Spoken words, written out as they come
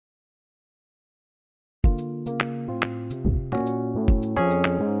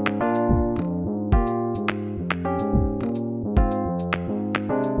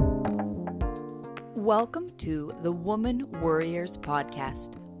Welcome to the Woman Warriors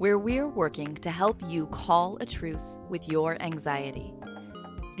Podcast, where we're working to help you call a truce with your anxiety.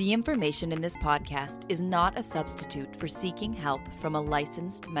 The information in this podcast is not a substitute for seeking help from a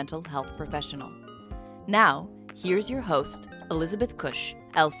licensed mental health professional. Now, here's your host, Elizabeth Cush,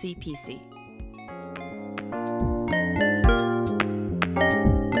 LCPC.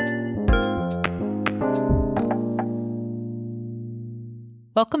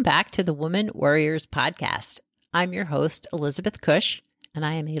 Welcome back to the Woman Warriors Podcast. I'm your host, Elizabeth Cush, and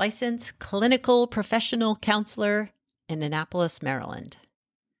I am a licensed clinical professional counselor in Annapolis, Maryland.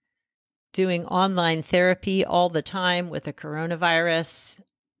 Doing online therapy all the time with the coronavirus.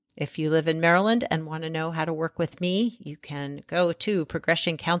 If you live in Maryland and want to know how to work with me, you can go to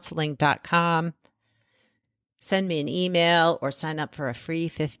progressioncounseling.com, send me an email, or sign up for a free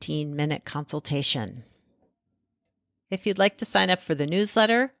 15-minute consultation. If you'd like to sign up for the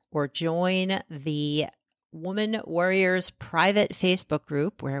newsletter or join the Woman Warriors private Facebook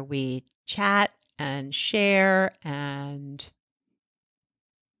group where we chat and share and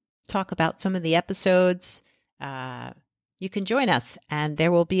talk about some of the episodes, you can join us, and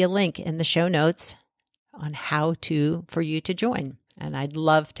there will be a link in the show notes on for you to join, and I'd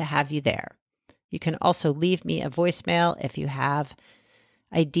love to have you there. You can also leave me a voicemail if you have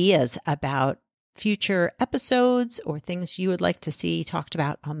ideas about future episodes or things you would like to see talked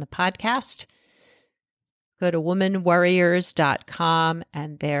about on the podcast. Go to womanwarriors.com,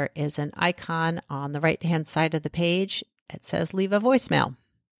 and there is an icon on the right-hand side of the page. It says leave a voicemail.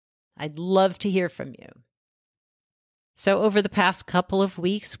 I'd love to hear from you. So over the past couple of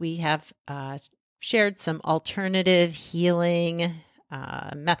weeks, we have shared some alternative healing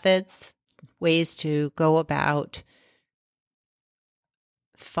methods, ways to go about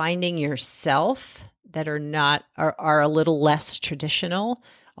finding yourself that are a little less traditional,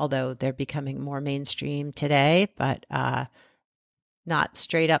 although they're becoming more mainstream today, but not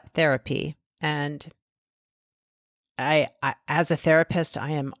straight up therapy. And I, as a therapist, I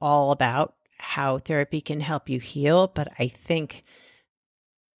am all about how therapy can help you heal, but I think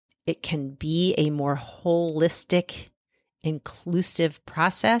it can be a more holistic, inclusive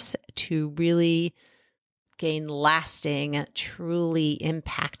process to really gain lasting, truly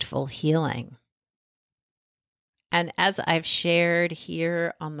impactful healing. And as I've shared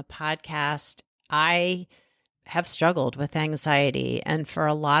here on the podcast, I have struggled with anxiety. And for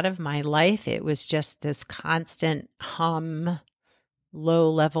a lot of my life, it was just this constant hum,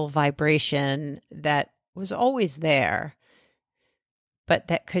 low-level vibration that was always there, but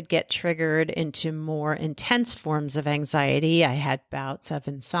that could get triggered into more intense forms of anxiety. I had bouts of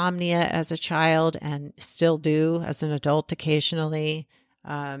insomnia as a child and still do as an adult occasionally.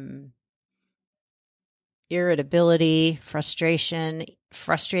 Irritability, frustration,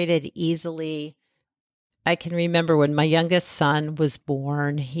 frustrated easily. I can remember when my youngest son was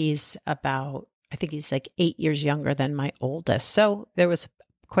born. I think he's like 8 years younger than my oldest. So there was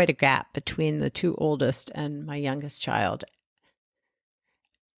quite a gap between the two oldest and my youngest child.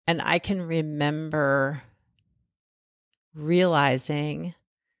 And I can remember realizing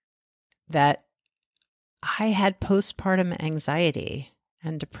that I had postpartum anxiety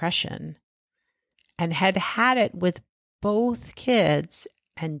and depression and had it with both kids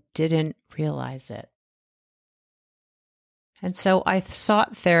and didn't realize it. And so I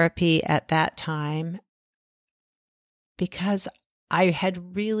sought therapy at that time because I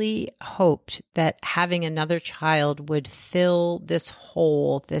had really hoped that having another child would fill this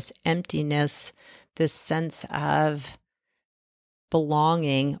hole, this emptiness, this sense of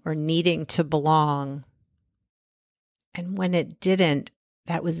belonging or needing to belong. And when it didn't,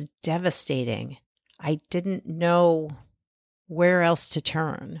 that was devastating. I didn't know where else to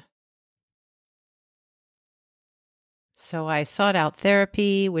turn. So I sought out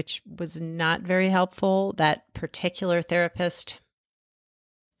therapy, which was not very helpful. That particular therapist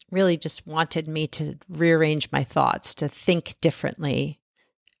really just wanted me to rearrange my thoughts, to think differently.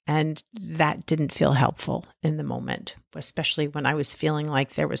 And that didn't feel helpful in the moment, especially when I was feeling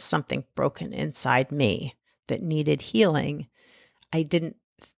like there was something broken inside me that needed healing. I didn't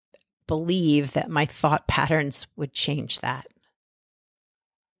believe that my thought patterns would change that.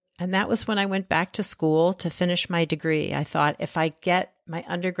 And that was when I went back to school to finish my degree. I thought, if I get my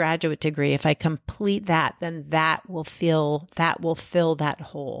undergraduate degree, if I complete that, then that will fill that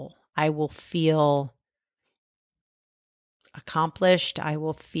hole. I will feel accomplished. I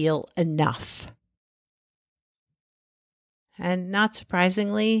will feel enough. And not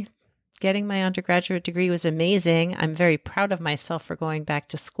surprisingly, getting my undergraduate degree was amazing. I'm very proud of myself for going back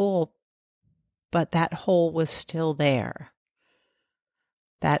to school, but that hole was still there.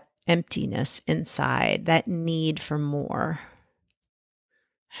 That emptiness inside, that need for more.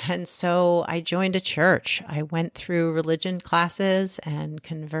 And so I joined a church. I went through religion classes and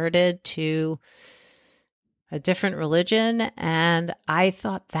converted to a different religion, and I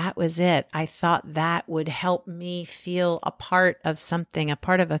thought that was it. I thought that would help me feel a part of something, a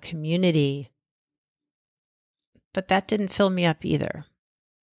part of a community. But that didn't fill me up either.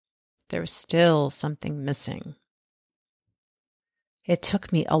 There was still something missing. It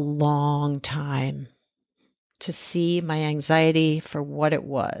took me a long time to see my anxiety for what it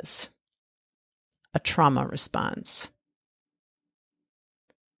was, a trauma response.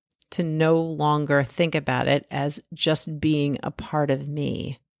 To no longer think about it as just being a part of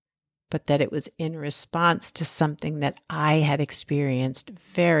me, but that it was in response to something that I had experienced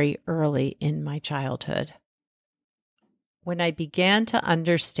very early in my childhood. When I began to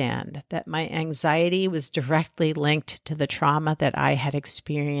understand that my anxiety was directly linked to the trauma that I had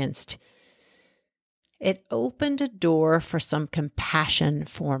experienced, it opened a door for some compassion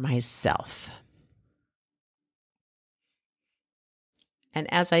for myself. And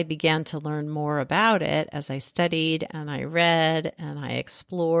as I began to learn more about it, as I studied and I read and I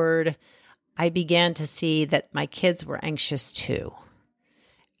explored, I began to see that my kids were anxious too,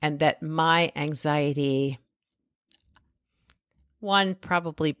 and that my anxiety, one,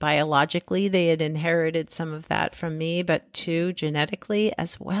 probably biologically, they had inherited some of that from me, but two, genetically,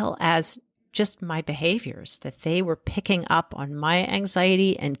 as well as just my behaviors, that they were picking up on my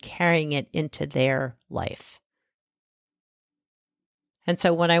anxiety and carrying it into their life. And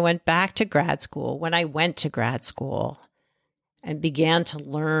so when I went to grad school and began to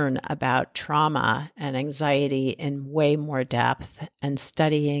learn about trauma and anxiety in way more depth and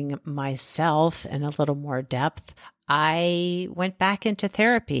studying myself in a little more depth, I went back into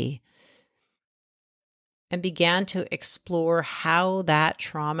therapy and began to explore how that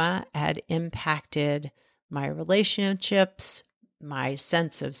trauma had impacted my relationships, my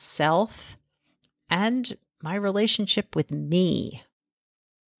sense of self, and my relationship with me.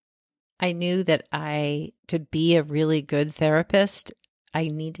 I knew that to be a really good therapist, I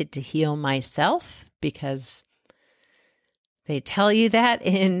needed to heal myself, because they tell you that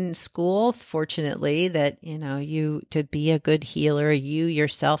in school, fortunately, that, to be a good healer, you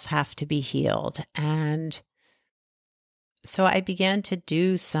yourself have to be healed. And so I began to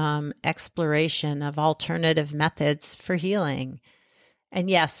do some exploration of alternative methods for healing. And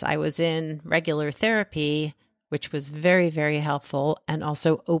yes, I was in regular therapy, which was very, very helpful, and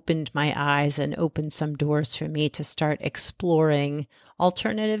also opened my eyes and opened some doors for me to start exploring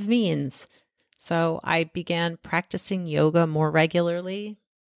alternative means. So I began practicing yoga more regularly,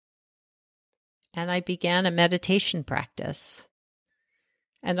 and I began a meditation practice.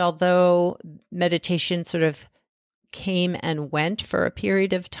 And although meditation sort of came and went for a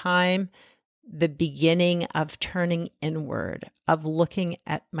period of time, the beginning of turning inward, of looking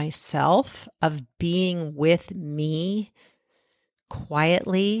at myself, of being with me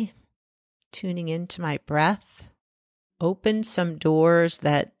quietly, tuning into my breath, opened some doors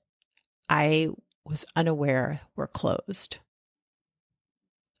that I was unaware were closed.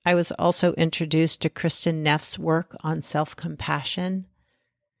 I was also introduced to Kristin Neff's work on self-compassion,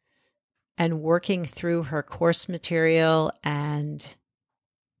 and working through her course material and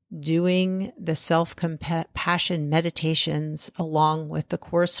doing the self-compassion meditations along with the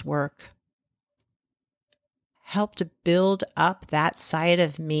coursework helped build up that side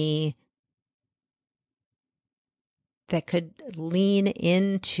of me that could lean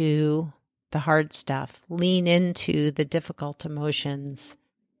into the hard stuff, lean into the difficult emotions,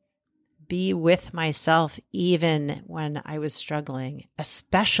 be with myself even when I was struggling,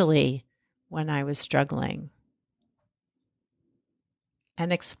 especially when I was struggling.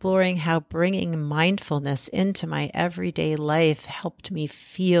 And exploring how bringing mindfulness into my everyday life helped me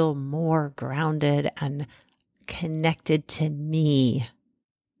feel more grounded and connected to me.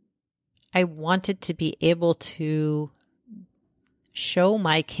 I wanted to be able to show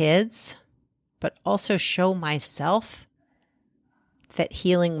my kids, but also show myself, that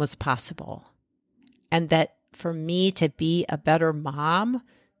healing was possible. And that for me to be a better mom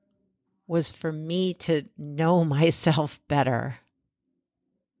was for me to know myself better.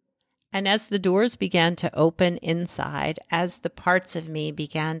 And as the doors began to open inside, as the parts of me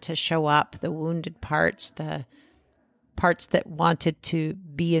began to show up, the wounded parts, the parts that wanted to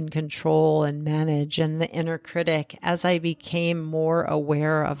be in control and manage, and the inner critic, as I became more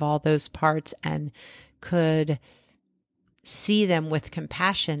aware of all those parts and could see them with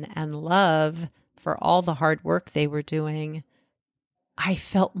compassion and love for all the hard work they were doing, I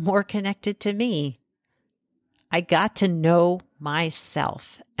felt more connected to me. I got to know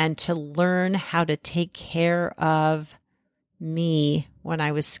myself and to learn how to take care of me when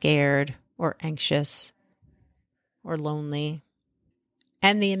I was scared or anxious or lonely.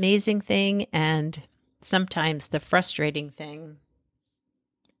 And the amazing thing, and sometimes the frustrating thing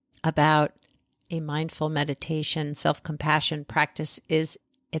about a mindful meditation, self-compassion practice is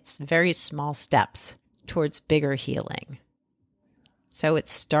it's very small steps towards bigger healing. So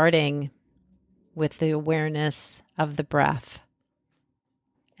it's starting with the awareness of the breath.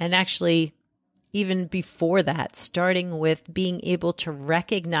 And actually, even before that, starting with being able to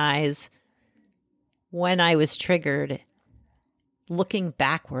recognize when I was triggered, looking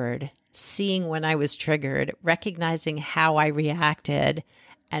backward, seeing when I was triggered, recognizing how I reacted,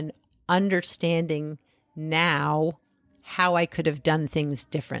 and understanding now how I could have done things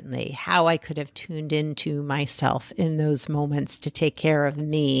differently, how I could have tuned into myself in those moments to take care of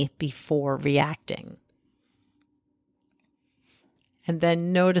me before reacting. And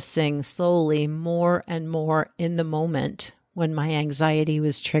then noticing slowly more and more in the moment when my anxiety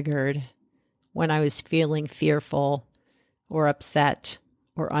was triggered, when I was feeling fearful or upset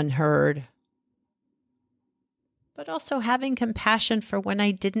or unheard. But also having compassion for when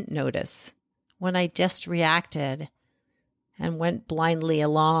I didn't notice, when I just reacted and went blindly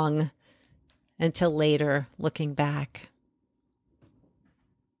along until later looking back.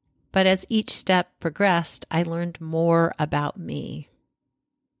 But as each step progressed, I learned more about me.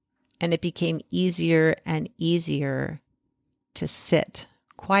 And it became easier and easier to sit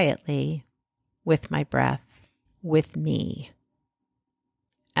quietly with my breath, with me.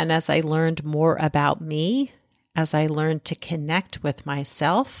 And as I learned more about me, as I learned to connect with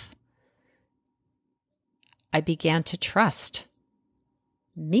myself, I began to trust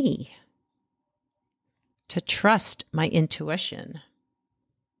me, to trust my intuition,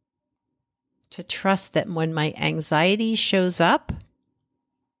 to trust that when my anxiety shows up,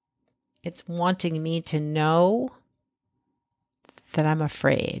 it's wanting me to know that I'm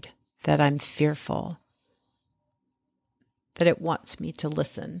afraid, that I'm fearful, that it wants me to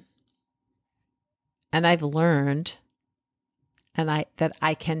listen. And I've learned that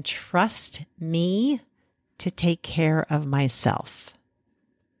I can trust me to take care of myself,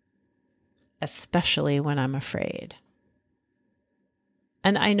 especially when I'm afraid.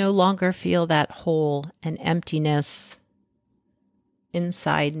 And I no longer feel that hole and emptiness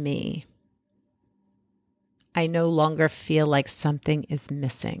inside me. I no longer feel like something is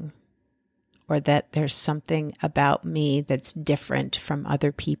missing or that there's something about me that's different from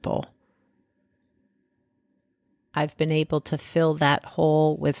other people. I've been able to fill that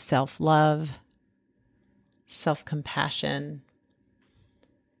hole with self-love, self-compassion,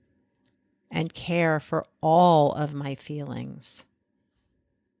 and care for all of my feelings.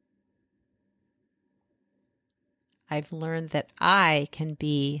 I've learned that I can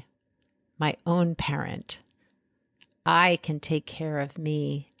be my own parent. I can take care of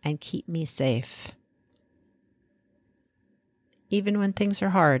me and keep me safe. Even when things are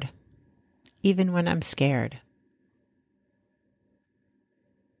hard, even when I'm scared.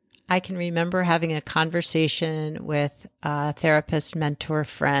 I can remember having a conversation with a therapist, mentor,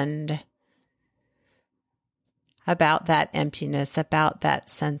 friend about that emptiness, about that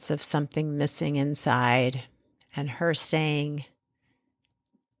sense of something missing inside, and her saying,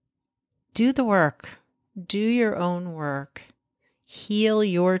 do the work, do your own work, heal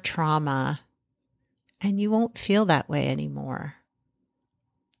your trauma, and you won't feel that way anymore.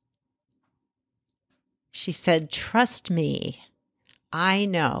 She said, trust me, I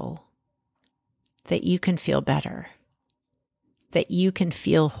know that you can feel better, that you can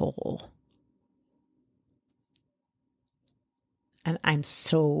feel whole. And I'm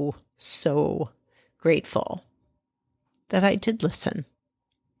so, so grateful that I did listen,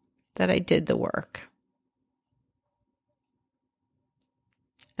 that I did the work.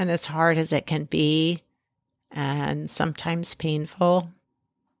 And as hard as it can be, and sometimes painful,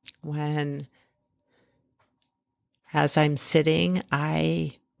 when as I'm sitting,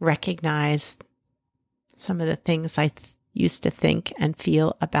 I recognize some of the things I used to think and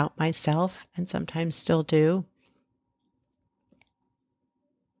feel about myself, and sometimes still do.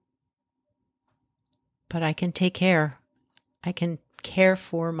 But I can take care. I can care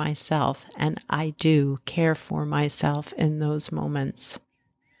for myself, and I do care for myself in those moments.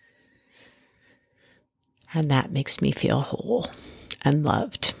 And that makes me feel whole and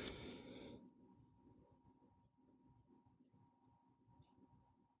loved.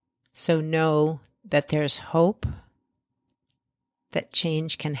 So know that there's hope, that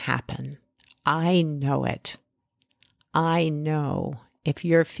change can happen. I know it. I know if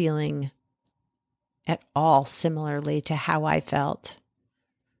you're feeling at all similarly to how I felt.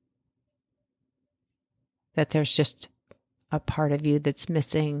 That there's just a part of you that's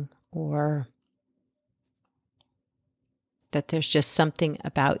missing, or that there's just something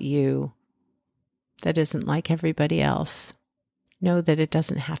about you that isn't like everybody else. Know that it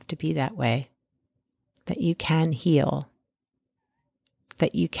doesn't have to be that way. That you can heal.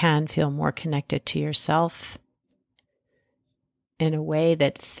 That you can feel more connected to yourself in a way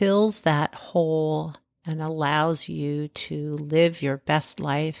that fills that hole and allows you to live your best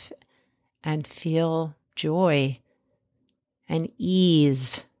life and feel joy and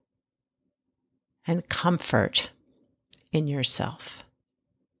ease and comfort in yourself.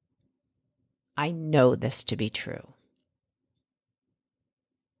 I know this to be true.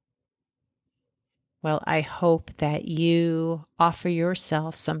 Well, I hope that you offer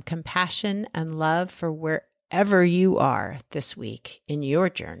yourself some compassion and love for wherever you are this week in your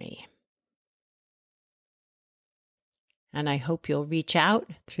journey. And I hope you'll reach out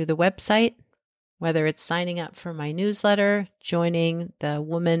through the website, whether it's signing up for my newsletter, joining the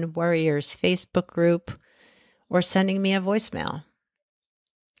Woman Warriors Facebook group, or sending me a voicemail.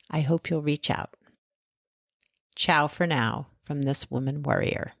 I hope you'll reach out. Ciao for now from this Woman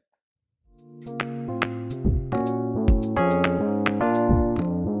Warrior.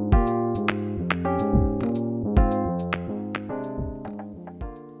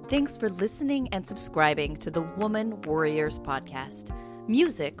 Thanks for listening and subscribing to the Woman Warriors podcast.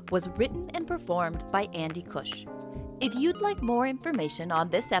 Music was written and performed by Andy Cush. If you'd like more information on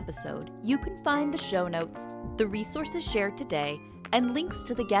this episode, you can find the show notes, the resources shared today, and links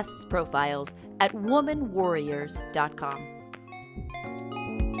to the guests' profiles at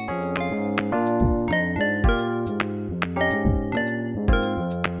womanwarriors.com.